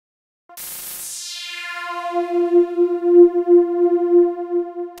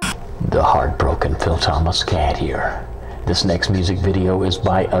The heartbroken Phil Thomas Cat here. This next music video is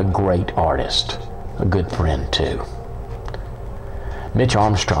by a great artist, a good friend too. Mitch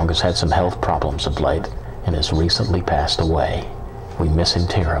Armstrong has had some health problems of late and has recently passed away. We miss him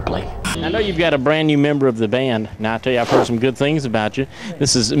terribly. I know you've got a brand new member of the band. Now I tell you, I've heard some good things about you.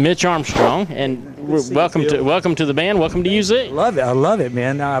 This is Mitch Armstrong, and welcome to the band. Welcome to UZ. I love it,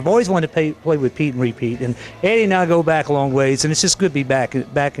 man. I've always wanted to play with Pete and repeat, and Eddie and I go back a long ways, and it's just good to be back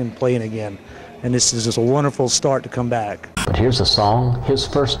and playing again. And this is just a wonderful start to come back. But here's a song, his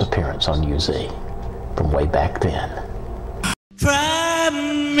first appearance on UZ, from way back then. Try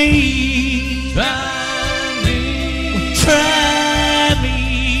me, try me, try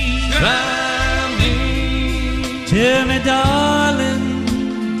me, try me. Tell me, darling,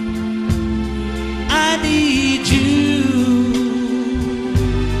 I need you.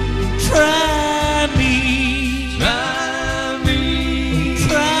 Try me, try me,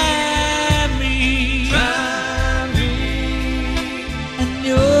 try me, try me. And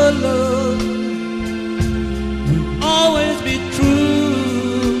your love will always be true.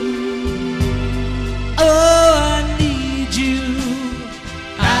 Oh, I need you.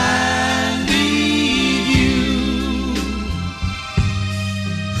 I need you.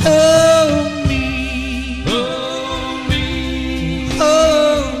 Hold me. Hold me.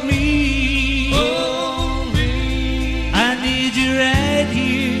 Hold me. Hold me. I need you right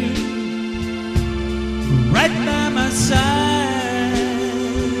here, right by my side.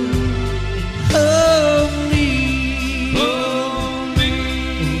 Hold me. Hold me.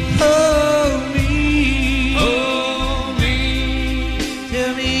 Hold me. Hold me.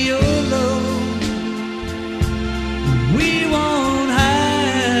 Tell me your love we won't hide.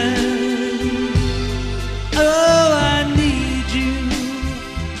 Oh, I need you.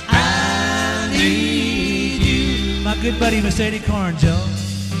 I need you. My good buddy, Mr. Eddie Carnes, y'all.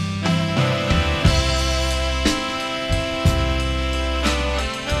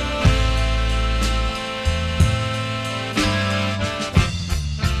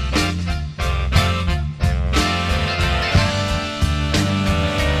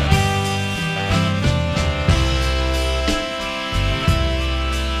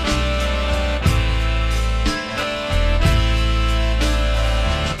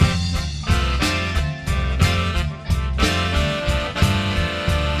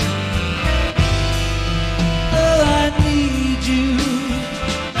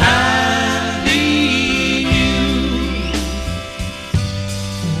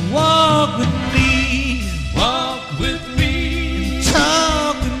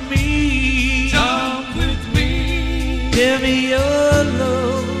 Tell me your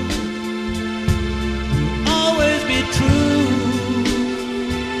love will always be true.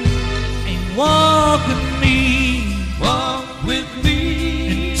 And walk with me,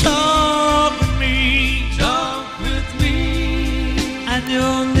 and talk with me, and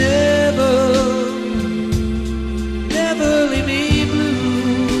you'll never leave me blue.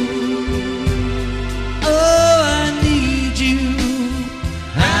 Oh, I need you.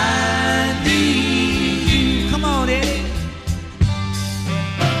 I need you. Come on, Eddie.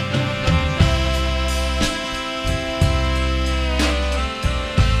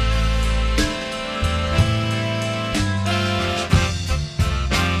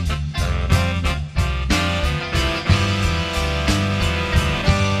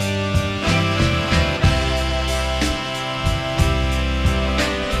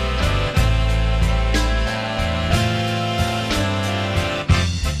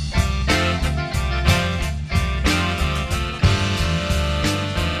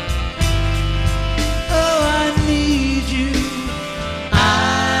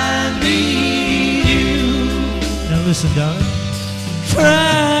 Listen, darling.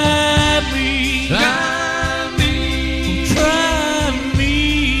 Try me. Try me. Try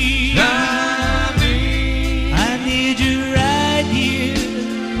me. Try me. I need you right here,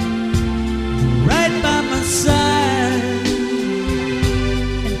 right by my side.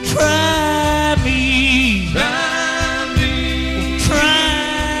 And try me. Try me.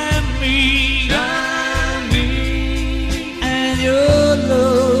 Try me. Try me. And your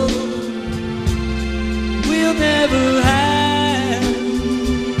love will never hide.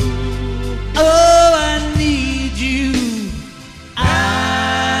 Oh, I need you. I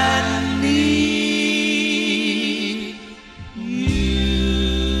need you.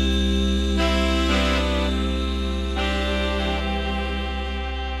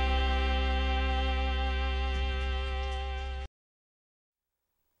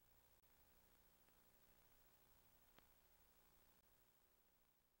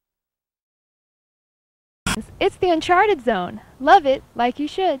 It's the Uncharted Zone. Love it like you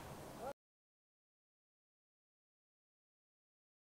should.